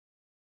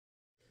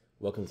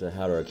Welcome to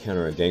how to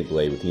counter a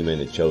Gankblade with Eman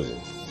the Chosen.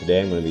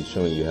 Today I'm going to be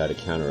showing you how to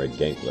counter a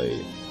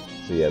Gankblade.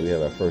 So yeah, we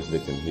have our first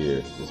victim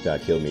here. This guy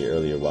killed me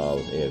earlier while I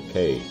was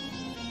AFK.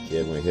 So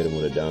yeah, we're going to hit him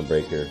with a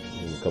downbreaker,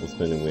 a couple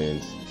spinning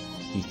winds.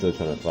 He's still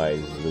trying to fight.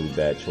 This is a really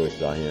bad choice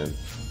by him.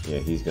 Yeah,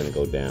 he's going to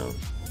go down.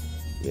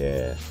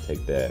 Yeah,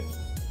 take that.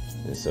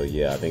 And so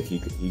yeah, I think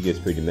he gets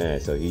pretty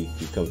mad. So he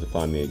comes to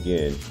find me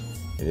again.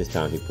 And this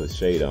time he puts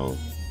shade on.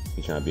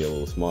 He's trying to be a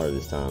little smarter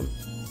this time.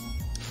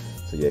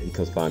 So yeah, he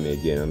comes find me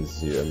again. I'm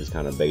just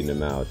kind of baiting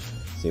him out,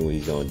 seeing what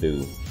he's gonna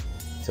do.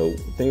 So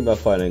the thing about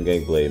fighting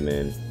Gankblade,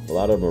 man, a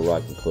lot of them are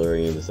rocking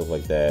clarions and stuff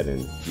like that,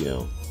 and you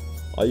know,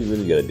 all you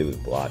really gotta do is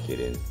block it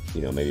and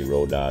you know maybe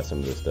roll dodge some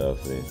of the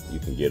stuff, and you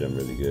can get him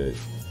really good.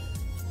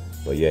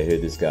 But yeah, here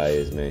this guy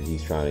is, man.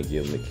 He's trying to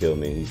get him to kill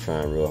me. He's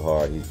trying real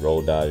hard. He's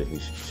roll dodging.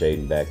 He's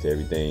shading back to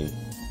everything.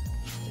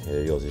 And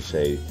there goes his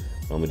shade.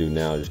 What I'm gonna do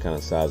now is just kind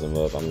of size him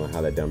up. I don't know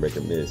how that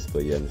downbreaker missed,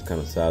 but yeah, I'm just kind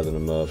of sizing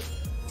him up.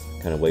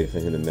 Kind of waiting for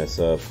him to mess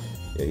up.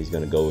 Yeah, he's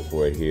gonna go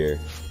for it here.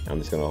 I'm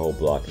just gonna hold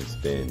block and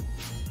spin.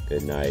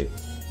 Good night,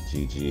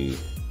 GG.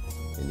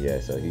 And yeah,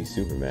 so he's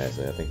super mad.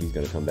 So I think he's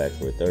gonna come back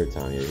for a third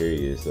time. Yeah, here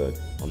he is. So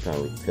I'm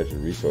trying to catch the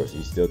resource.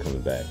 He's still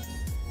coming back.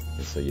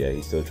 And so yeah,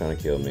 he's still trying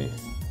to kill me.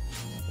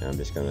 And I'm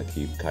just gonna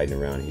keep kiting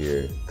around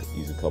here.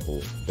 Use a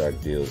couple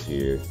dark deals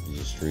here. Use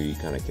a street,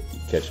 kind of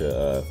catch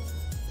a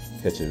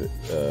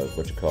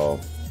what you call,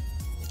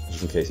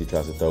 just in case he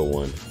tries to throw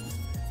one.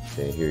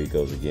 Then here he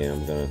goes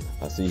again.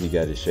 I see he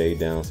got his shade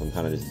down, so I'm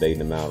kind of just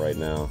baiting him out right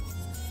now.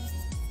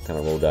 Kind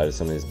of rolled out of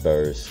some of his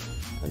bursts.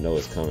 I know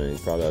it's coming. He's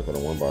probably up on a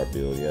 1-bar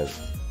build. He has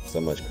so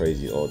much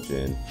crazy ult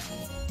gen,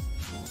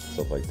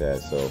 stuff like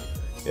that. So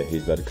yeah,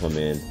 he's about to come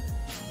in.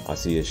 I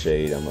see his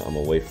shade. I'm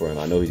gonna wait for him.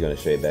 I know he's gonna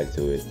shade back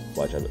to it.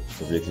 Watch, I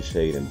predict his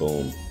shade and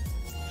boom.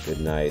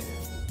 Good night,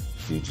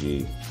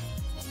 GG.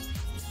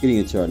 Getting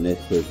into our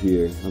next clip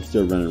here, I'm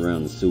still running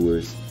around the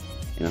sewers,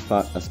 and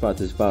I spot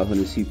this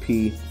 500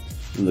 CP.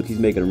 And look, he's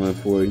making a run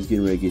for it. He's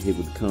getting ready to get hit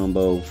with the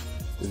combo.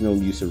 There's no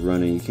use of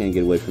running. You can't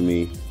get away from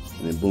me.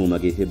 And then boom, I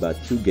get hit by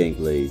 2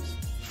 Gankblades.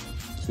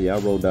 So yeah, I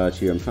roll dodge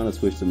here. I'm trying to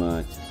switch to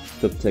my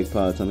stealth tech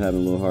pots. I'm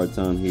having a little hard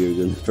time here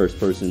in the first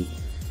person.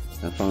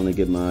 I finally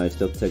get my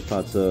stealth tech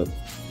pots up.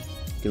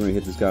 Getting ready to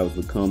hit this guy with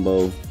the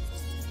combo.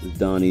 With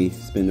Donnie,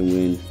 spin the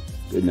wind.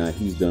 Good night,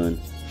 he's done.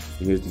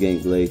 And here's the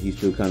Gankblade. He's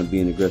still kind of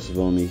being aggressive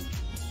on me.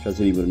 Tries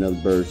to hit me with another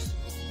burst.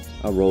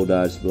 I roll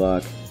dodge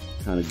block,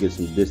 kind of get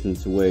some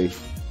distance away.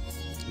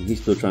 And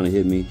he's still trying to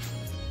hit me.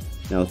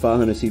 Now with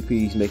 500 CP,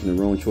 he's making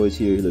the wrong choice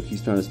here. Look,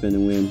 he's trying to spin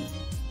and win.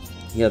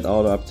 He had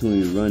all the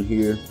opportunity to run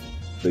here,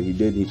 but he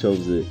didn't. He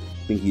chose to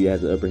think he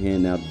has the upper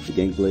hand now that the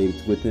Gankblade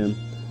is with him.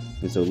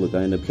 And so look,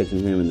 I ended up catching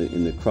him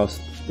in the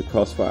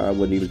crossfire. I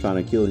wasn't even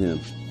trying to kill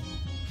him.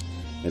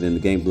 And then the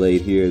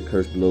Gankblade here, the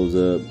curse blows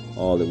up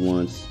all at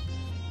once.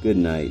 Good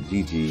night,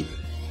 GG.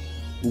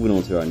 Moving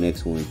on to our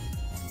next one.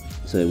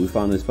 So we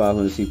found this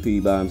 500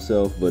 CP by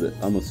himself, but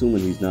I'm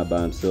assuming he's not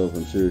by himself.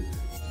 I'm sure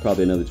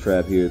probably another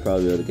trap here,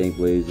 probably the other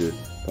Gankblades or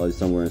probably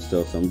somewhere and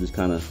stuff. So I'm just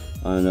kind of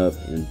eyeing up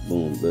and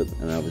boom, look,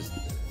 and I was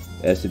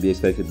as to be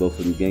expected. Both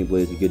of them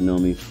Gankblades are getting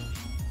on me.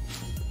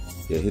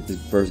 Yeah, hit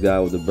this first guy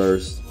with a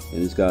burst,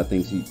 and this guy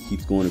thinks he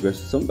keeps going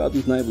aggressive. Something about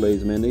these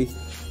Nightblades, man, they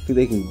think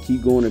they can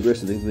keep going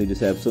aggressive. They think they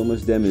just have so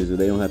much damage that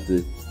they don't have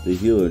to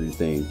heal or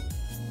anything.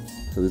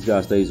 So this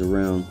guy stays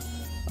around.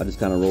 I just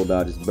kind of roll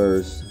dodge his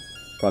burst,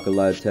 proc a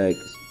light attack,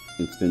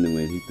 and spin the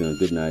wind. He's done.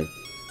 Good night.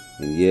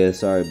 And yeah,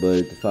 sorry,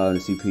 bud, the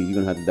 500 CP, you're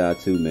gonna have to die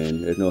too,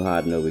 man. There's no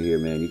hiding over here,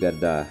 man. You gotta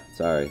die.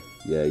 Sorry.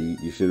 Yeah,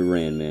 you should have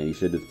ran, man. You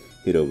should have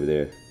hit over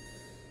there.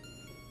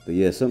 But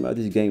yeah, something about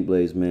these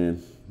Gankblades,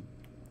 man.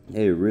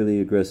 They're really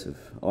aggressive.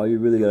 All you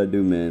really gotta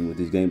do, man, with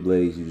these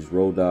Gankblades, you just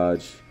roll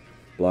dodge,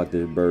 block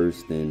their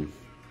burst, and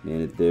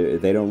man,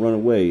 if they don't run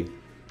away,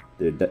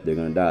 they're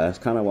gonna die. That's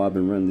kind of why I've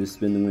been running this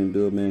spin the wind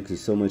build, man, because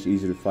it's so much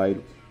easier to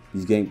fight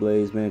these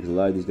Gankblades, man. Because a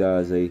lot of these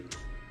guys,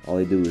 all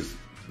they do is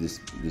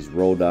just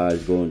roll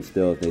dodge, go into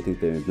stealth. They think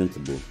they're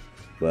invincible,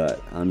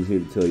 but I'm here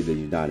to tell you that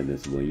you're not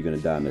invincible. And you're gonna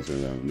die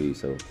messing around with me.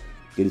 So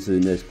get into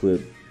the next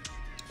clip.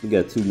 We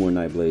got 2 more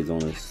Nightblades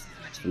on us.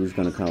 We're just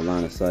gonna kind of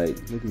line of sight.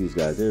 Look at these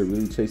guys. They're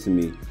really chasing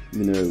me,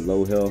 even though they're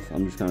low health.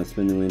 I'm just kind of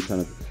spinning in,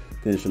 trying to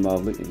finish them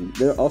off. Look,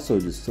 they're also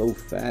just so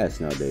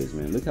fast nowadays,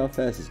 man. Look how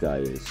fast this guy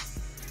is.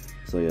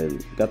 So yeah,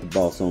 got the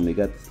boss on me.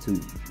 Got the 2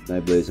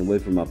 Nightblades and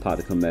wait for my pot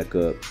to come back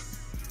up.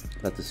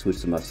 Got to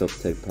switch to my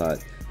self-protect pot.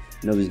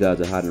 I know these guys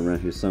are hiding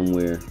around here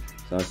somewhere,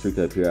 so I'll streak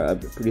up here. I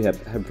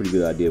have a pretty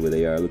good idea where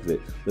they are. Look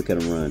at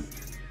them run.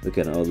 Look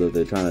at them. Oh, look,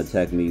 they're trying to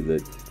attack me,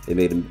 but they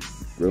made a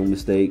real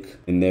mistake,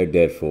 and they're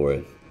dead for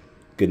it.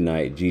 Good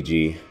night,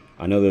 GG.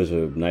 I know there's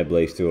a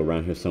Nightblade still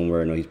around here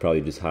somewhere. I know he's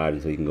probably just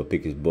hiding so he can go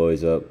pick his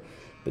boys up,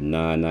 but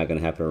nah, not gonna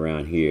happen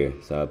around here.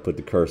 So I put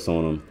the curse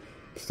on him.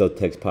 Still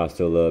text pot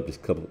still up.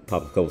 Just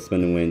pop a couple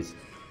spinning winds.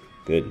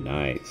 Good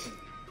night.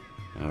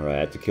 All right,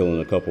 after killing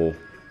a couple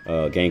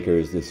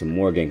gankers, there's some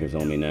more gankers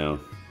on me now,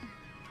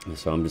 and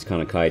so I'm just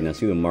kind of kiting. I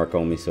see the mark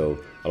on me, so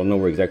I don't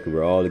know exactly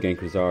where all the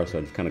gankers are, so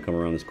I just kind of come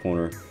around this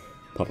corner,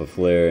 pop a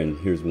flare, and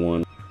here's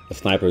one. A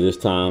sniper this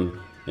time.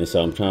 And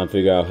so I'm trying to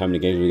figure out how many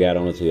games we got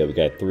on it. So yeah, we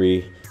got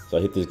 3. So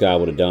I hit this guy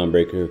with a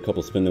Dawnbreaker, a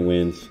couple spinning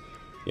winds.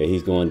 Yeah,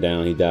 he's going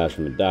down. He dies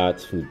from the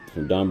dots from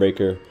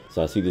Dawnbreaker.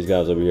 So I see these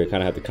guys over here.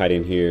 Kind of have to kite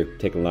in here,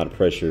 taking a lot of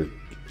pressure,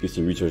 get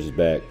some resources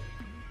back.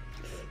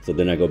 So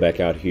then I go back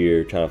out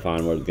here, try to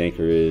find where the ganker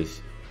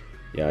is.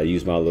 Yeah, I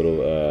use my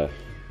little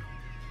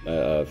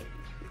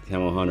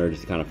Camo Hunter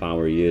just to kind of find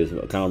where he is. I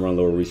kind of run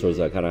lower resources.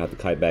 I kind of have to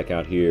kite back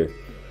out here.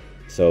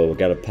 So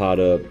got a pot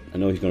up. I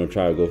know he's going to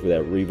try to go for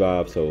that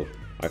revive. So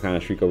I kind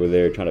of streak over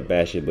there, trying to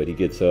bash it, but he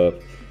gets up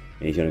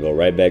and he's going to go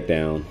right back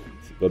down.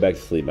 Go back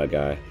to sleep, my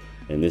guy.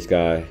 And this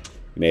guy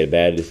made a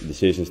bad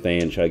decision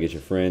staying to try to get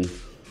your friend.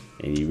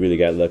 And you really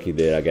got lucky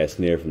that I got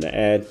snared from the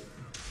ad.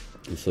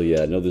 And so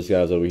yeah, I know this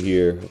guy's over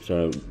here. I'm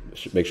trying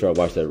to make sure I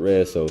watch that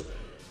red. So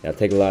I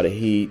take a lot of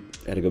heat.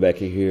 I had to go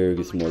back in here,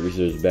 get some more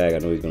resources back. I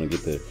know he's going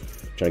to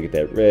try to get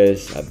that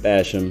res. I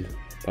bash him.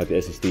 Pop the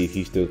SSD.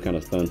 He's still kind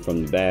of stunned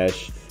from the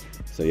bash.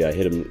 So yeah, I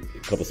hit him a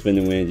couple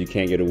spinning winds. You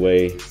can't get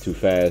away too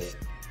fast.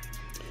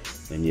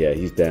 And yeah,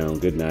 he's down.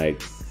 Good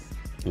night.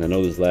 And I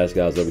know this last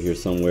guy's over here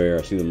somewhere.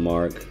 I see the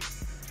mark.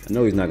 I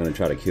know he's not going to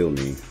try to kill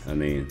me. I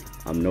mean,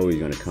 I know he's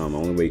going to come. The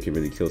only way you can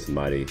really kill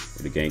somebody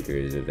with a ganker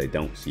is if they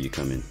don't see you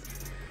coming.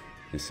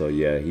 And so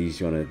yeah, he's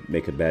going to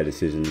make a bad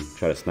decision,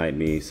 try to snipe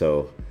me.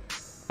 So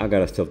I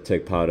got a stealth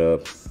tech pot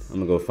up. I'm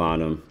going to go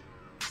find him.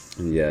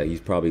 And yeah,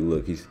 he's probably,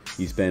 look, he's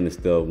spamming the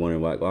stealth,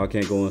 wondering why I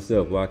can't go on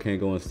stealth, why I can't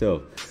go on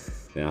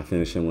stealth. Then I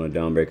finish him with a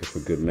Dawnbreaker for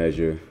good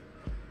measure.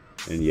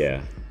 And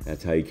yeah,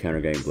 that's how you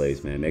counter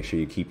Gankblades, man. Make sure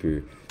you keep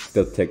your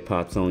stealth tech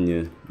pots on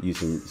you. Use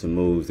some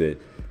moves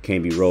that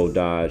can't be roll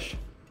dodged,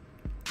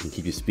 and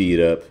keep your speed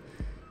up.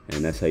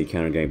 And that's how you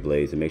counter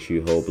Gankblades. And make sure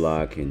you hold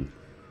block and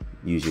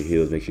use your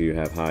heals. Make sure you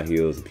have high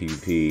heals in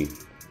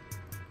PvP,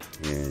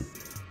 and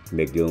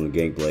make dealing with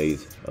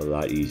Gankblades a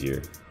lot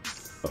easier.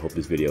 I hope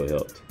this video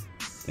helped.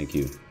 Thank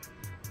you.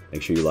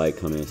 Make sure you like,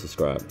 comment, and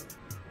subscribe.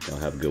 Y'all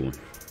have a good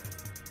one.